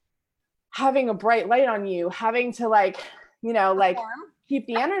actress, having a bright light on you, having to like keep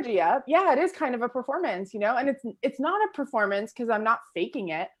the energy up. Yeah, it is kind of a performance, and it's not a performance because I'm not faking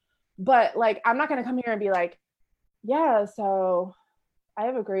it, but like, I'm not going to come here and be like, yeah, so I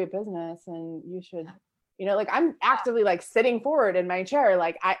have a great business and you should, like I'm actively like sitting forward in my chair.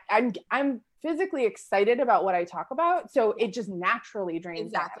 Like I'm physically excited about what I talk about. So it just naturally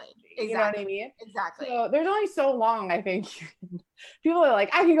drains. Exactly. You know what I mean? Exactly. So there's only so long, I think people are like,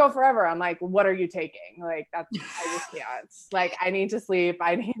 I can go forever. I'm like, what are you taking? Like I just can't. Like I need to sleep.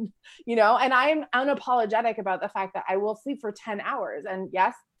 I need, and I'm unapologetic about the fact that I will sleep for 10 hours. And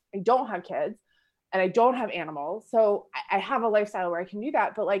yes, I don't have kids. And I don't have animals. So I have a lifestyle where I can do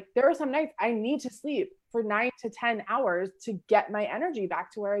that. But like, there are some nights I need to sleep for 9 to 10 hours to get my energy back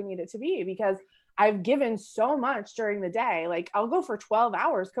to where I need it to be because I've given so much during the day. Like I'll go for 12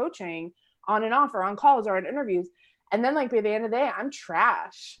 hours coaching on and off or on calls or on interviews. And then like by the end of the day, I'm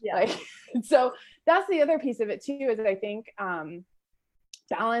trash. Yeah. Like, so that's the other piece of it too, is I think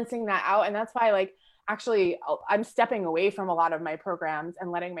balancing that out. And that's why like, actually I'm stepping away from a lot of my programs and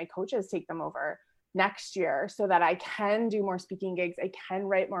letting my coaches take them over next year so that I can do more speaking gigs. I can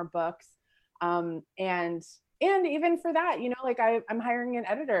write more books. And even for that, like I'm hiring an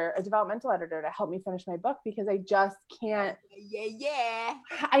editor, a developmental editor to help me finish my book because I just can't. Yeah.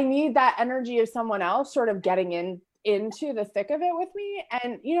 I need that energy of someone else sort of getting into the thick of it with me.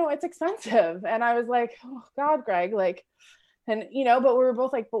 And, it's expensive. And I was like, oh God, Greg, like, and, but we were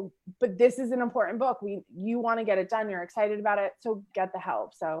both like, but this is an important book. You want to get it done. You're excited about it. So get the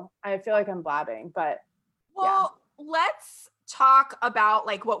help. So I feel like I'm blabbing, but let's talk about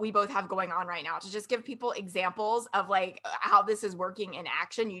like what we both have going on right now to just give people examples of like how this is working in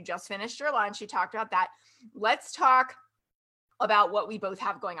action. You just finished your lunch. You talked about that. Let's talk about what we both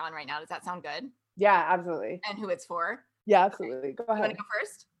have going on right now. Does that sound good? Yeah, absolutely. And who it's for? Yeah, absolutely. Go ahead. You want to go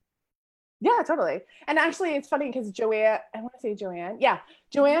first? Yeah, totally. And actually it's funny because Joanne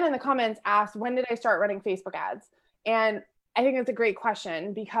in the comments asked, when did I start running Facebook ads? And I think that's a great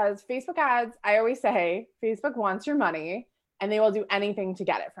question because Facebook ads, I always say Facebook wants your money and they will do anything to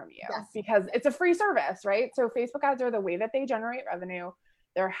get it from you because it's a free service, right? So Facebook ads are the way that they generate revenue.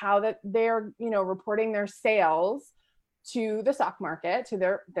 They're how that they're, reporting their sales to the stock market, to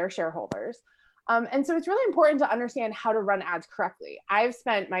their shareholders. And so it's really important to understand how to run ads correctly. I've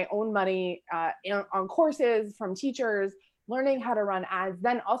spent my own money on courses from teachers, learning how to run ads,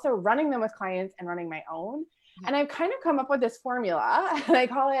 then also running them with clients and running my own. And I've kind of come up with this formula and I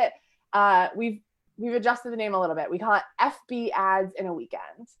call it, we've adjusted the name a little bit. We call it FB ads in a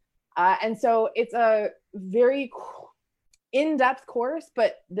weekend. And so it's a very in-depth course,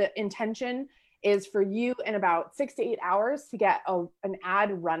 but the intention is for you in about 6 to 8 hours to get an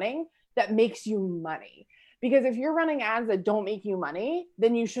ad running that makes you money. Because if you're running ads that don't make you money,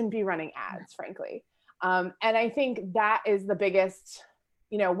 then you shouldn't be running ads, frankly. And I think that is the biggest,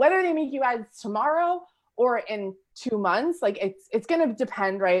 whether they make you ads tomorrow or in 2 months, like it's going to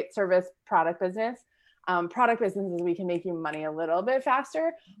depend, right? Service, product business. Product businesses, we can make you money a little bit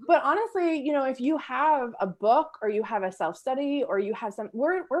faster. But honestly, if you have a book or you have a self-study or you have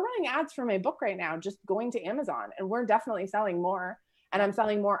we're running ads for my book right now, just going to Amazon, and we're definitely selling more, and I'm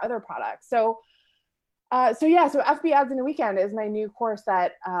selling more other products. So FB Ads in a Weekend is my new course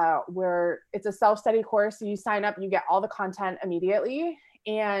that where it's a self-study course. So you sign up, you get all the content immediately.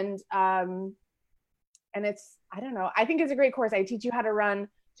 And it's, I don't know, I think it's a great course. I teach you how to run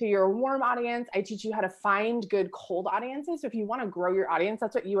to your warm audience. I teach you how to find good cold audiences. So if you want to grow your audience,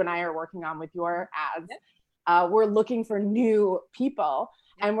 that's what you and I are working on with your ads. We're looking for new people,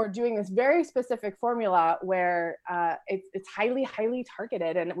 and we're doing this very specific formula where it's highly, highly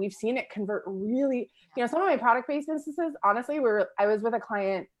targeted. And we've seen it convert really, some of my product-based businesses, honestly, I was with a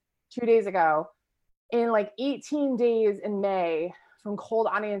client 2 days ago. In like 18 days in May from cold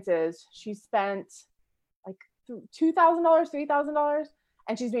audiences, she spent like $2,000, $3,000.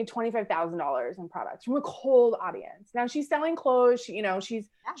 And she's made $25,000 in products from a cold audience. Now she's selling clothes. She's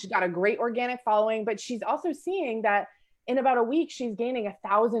got a great organic following, but she's also seeing that in about a week, she's gaining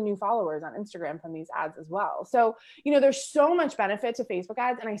 1,000 new followers on Instagram from these ads as well. So, there's so much benefit to Facebook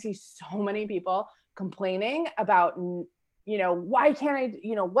ads. And I see so many people complaining about, why can't I,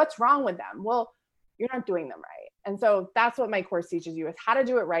 what's wrong with them? Well, you're not doing them right. And so that's what my course teaches you, is how to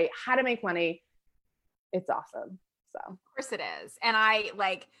do it right, how to make money. It's awesome. So of course it is. And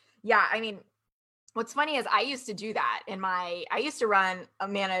what's funny is I used to do that I used to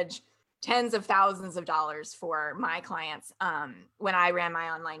manage tens of thousands of dollars for my clients when I ran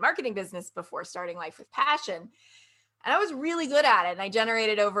my online marketing business before starting Life with Passion. And I was really good at it. And I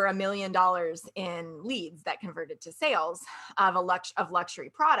generated over $1 million in leads that converted to sales of luxury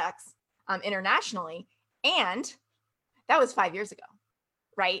products internationally. And that was 5 years ago.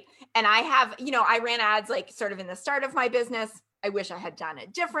 Right. And I ran ads like sort of in the start of my business. I wish I had done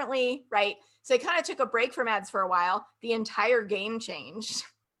it differently. Right. So I kind of took a break from ads for a while. The entire game changed.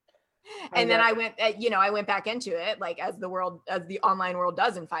 And then I went back into it, like as the online world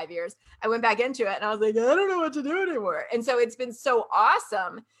does in 5 years. I went back into it and I was like, I don't know what to do anymore. And so it's been so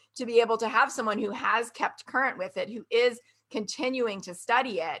awesome to be able to have someone who has kept current with it, who is continuing to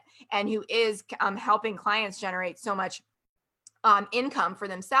study it, and who is helping clients generate so much income for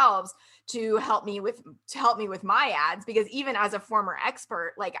themselves to help me with my ads, because even as a former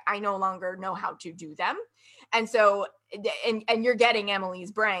expert, like I no longer know how to do them. And so, and you're getting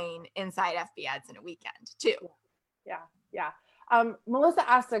Emily's brain inside FB Ads in a Weekend too. Yeah. Melissa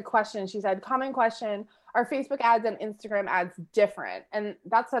asked a question. She said, common question, are Facebook ads and Instagram ads different? And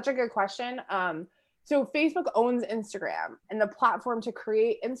that's such a good question. So Facebook owns Instagram, and the platform to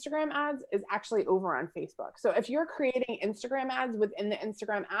create Instagram ads is actually over on Facebook. So if you're creating Instagram ads within the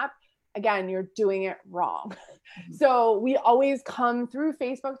Instagram app, again, you're doing it wrong. Mm-hmm. So we always come through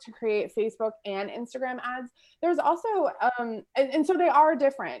Facebook to create Facebook and Instagram ads. There's also, and so they are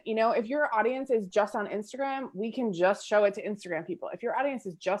different. If your audience is just on Instagram, we can just show it to Instagram people. If your audience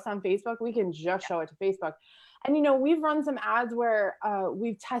is just on Facebook, we can just show it to Facebook. And, we've run some ads where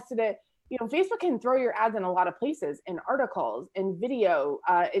we've tested it. Facebook can throw your ads in a lot of places, in articles, in video,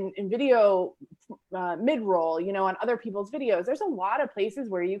 in video mid-roll, on other people's videos. There's a lot of places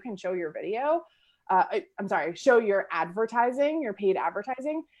where you can show your video. Show your advertising, your paid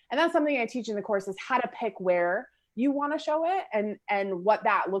advertising. And that's something I teach in the course, is how to pick where you want to show it and what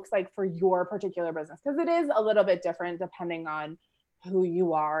that looks like for your particular business. Because it is a little bit different depending on who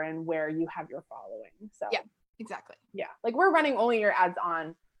you are and where you have your following. So yeah, exactly. Yeah. Like we're running only your ads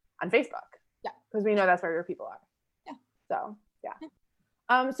on Facebook. Yeah. Because we know that's where your people are. Yeah. So,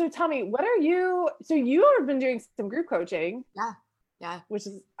 yeah. So tell me, you have been doing some group coaching. Yeah. Which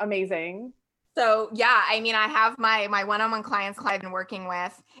is amazing. So yeah, I have my one-on-one clients I've been working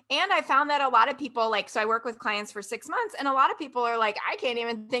with. And I found that a lot of people so I work with clients for 6 months, and a lot of people are like, I can't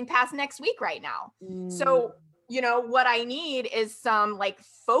even think past next week right now. So, what I need is some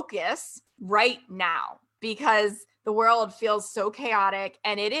focus right now, because the world feels so chaotic.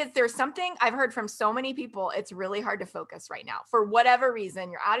 And there's something I've heard from so many people. It's really hard to focus right now for whatever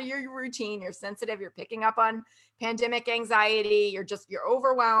reason. You're out of your routine, you're sensitive, you're picking up on pandemic anxiety, you're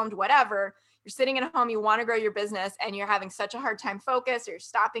overwhelmed, whatever. You're sitting at home, you want to grow your business, and you're having such a hard time focus, or you're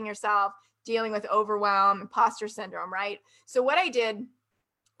stopping yourself, dealing with overwhelm, imposter syndrome, right? So what I did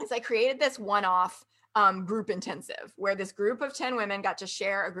is I created this one-off group intensive, where this group of 10 women got to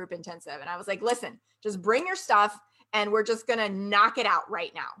share a group intensive. And I was like, listen, just bring your stuff, and we're just going to knock it out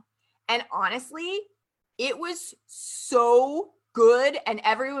right now. And honestly, it was so good. And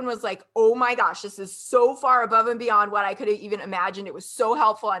everyone was like, oh my gosh, this is so far above and beyond what I could have even imagined. It was so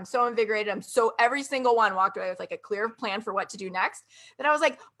helpful. I'm so invigorated. Every single one walked away with like a clear plan for what to do next. That I was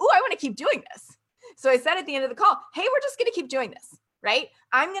like, oh, I want to keep doing this. So I said at the end of the call, hey, we're just going to keep doing this, right?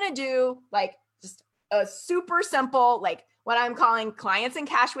 I'm going to do like just a super simple, like what I'm calling Clients in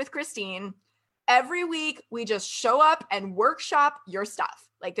Cash with Christine. Every week, we just show up and workshop your stuff.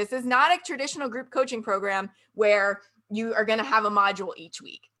 Like this is not a traditional group coaching program where you are going to have a module each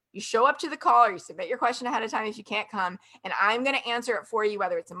week. You show up to the call or you submit your question ahead of time if you can't come, and I'm going to answer it for you,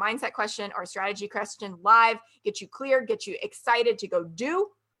 whether it's a mindset question or a strategy question live, get you clear, get you excited to go do,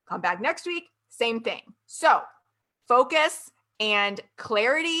 come back next week, same thing. So focus and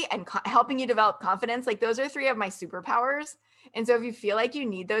clarity and helping you develop confidence. Like those are 3 of my superpowers. And so if you feel like you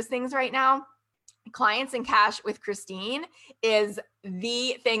need those things right now, Clients in Cash with Christine is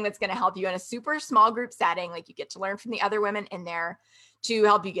the thing that's going to help you in a super small group setting. Like you get to learn from the other women in there to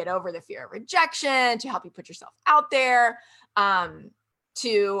help you get over the fear of rejection, to help you put yourself out there,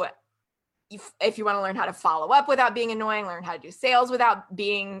 to, if you want to learn how to follow up without being annoying, learn how to do sales without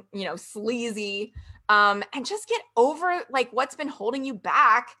being, sleazy, and just get over like what's been holding you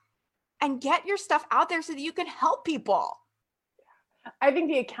back and get your stuff out there so that you can help people. I think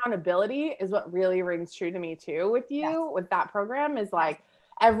the accountability is what really rings true to me too with you, with that program is like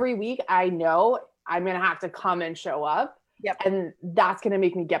every week I know I'm going to have to come and show up. Yep. And that's going to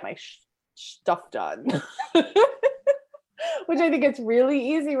make me get my stuff done, which I think it's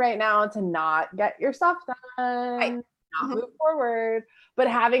really easy right now to not get your stuff done, right. Not move forward, but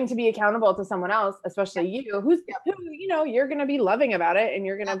having to be accountable to someone else, especially you, who, you're going to be loving about it and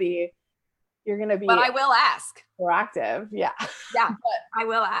you're going to be, but I will ask. Proactive. Yeah. Yeah. But I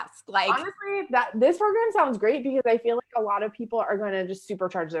will ask. Like honestly, this program sounds great because I feel like a lot of people are going to just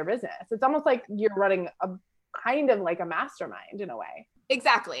supercharge their business. It's almost like you're running a kind of like a mastermind in a way.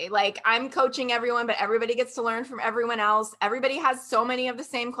 Exactly. Like I'm coaching everyone, but everybody gets to learn from everyone else. Everybody has so many of the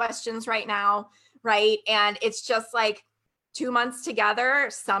same questions right now. Right. And it's just like 2 months together,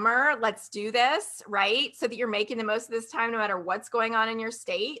 summer, let's do this. Right. So that you're making the most of this time, no matter what's going on in your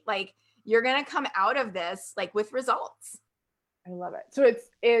state. Like you're going to come out of this like with results. I love it. So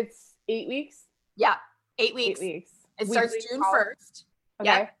it's 8 weeks. Yeah. 8 weeks. 8 weeks. It starts June 1st.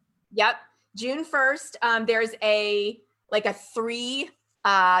 Okay. Yep. June 1st. There's a 3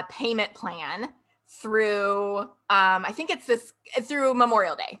 payment plan through, I think it's through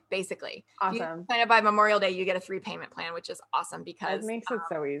Memorial Day, basically. Awesome. You sign up by Memorial Day, you get a 3 payment plan, which is awesome because it makes it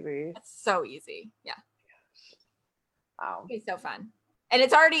so easy. It's so easy. Yeah. Wow. It's so fun. And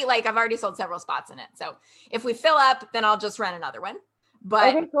it's already like, I've already sold several spots in it. So if we fill up, then I'll just run another one.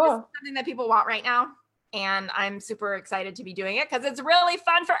 But okay, cool. This is something that people want right now. And I'm super excited to be doing it because it's really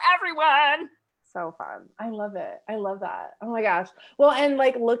fun for everyone. So fun. I love it. I love that. Oh my gosh. Well, and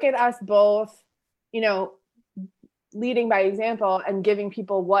like, look at us both, leading by example and giving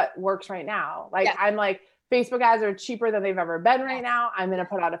people what works right now. Like I'm like, Facebook ads are cheaper than they've ever been right now. I'm going to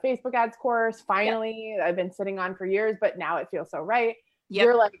put out a Facebook ads course. Finally, I've been sitting on for years, but now it feels so right.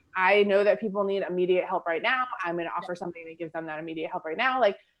 You're like, I know that people need immediate help right now. I'm going to offer something that gives them that immediate help right now.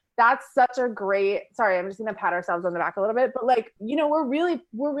 Like that's such a great, sorry, I'm just going to pat ourselves on the back a little bit, but like, we're really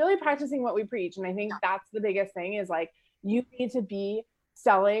practicing what we preach. And I think that's the biggest thing is like, you need to be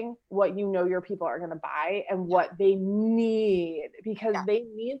selling what your people are going to buy and what they need because they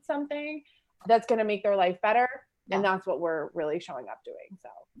need something that's going to make their life better. And that's what we're really showing up doing. So,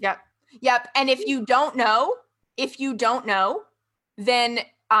 Yep. And if you don't know, then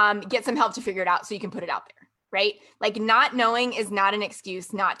get some help to figure it out so you can put it out there, right? Like not knowing is not an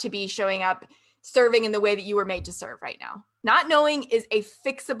excuse not to be showing up, serving in the way that you were made to serve right now. Not knowing is a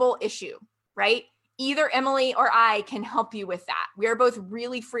fixable issue, right? Either Emily or I can help you with that. We are both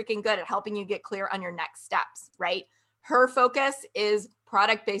really freaking good at helping you get clear on your next steps, right? Her focus is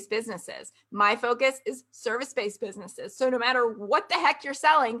product-based businesses. My focus is service-based businesses. So no matter what the heck you're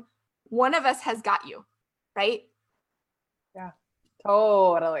selling, one of us has got you, right? Yeah.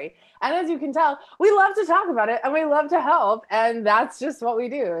 Totally. And as you can tell, we love to talk about it and we love to help. And that's just what we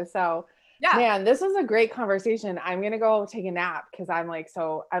do. So man, this was a great conversation. I'm going to go take a nap because I'm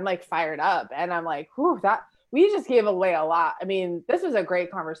like fired up and I'm like, whew, we just gave away a lot. I mean, this was a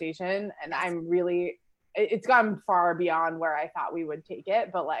great conversation and it's gone far beyond where I thought we would take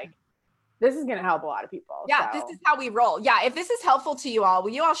it, but like, this is going to help a lot of people. Yeah. So. This is how we roll. Yeah. If this is helpful to you all,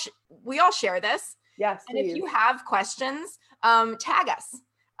 we all share this. Yes. And if you have questions, tag us.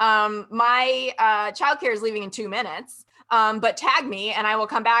 My childcare is leaving in 2 minutes. But tag me and I will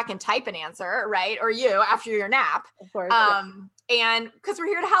come back and type an answer, right? Or you after your nap. Of course. And because we're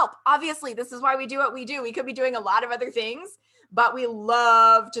here to help. Obviously, this is why we do what we do. We could be doing a lot of other things, but we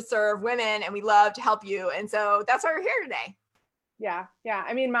love to serve women and we love to help you. And so that's why we're here today. Yeah. Yeah.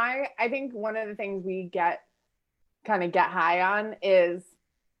 I mean, I think one of the things we get high on is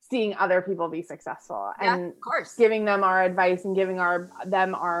seeing other people be successful and of course, giving them our advice and giving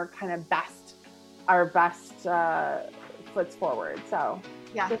them our kind of best foots forward. So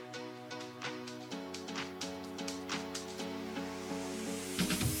yeah.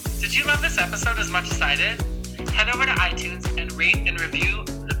 Did you love this episode as much as I did? Head over to iTunes and rate and review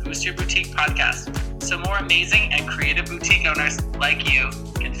the Boost Your Boutique podcast so more amazing and creative boutique owners like you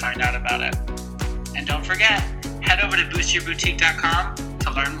can find out about it. And don't forget, head over to boostyourboutique.com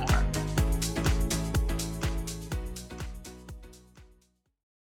to learn more.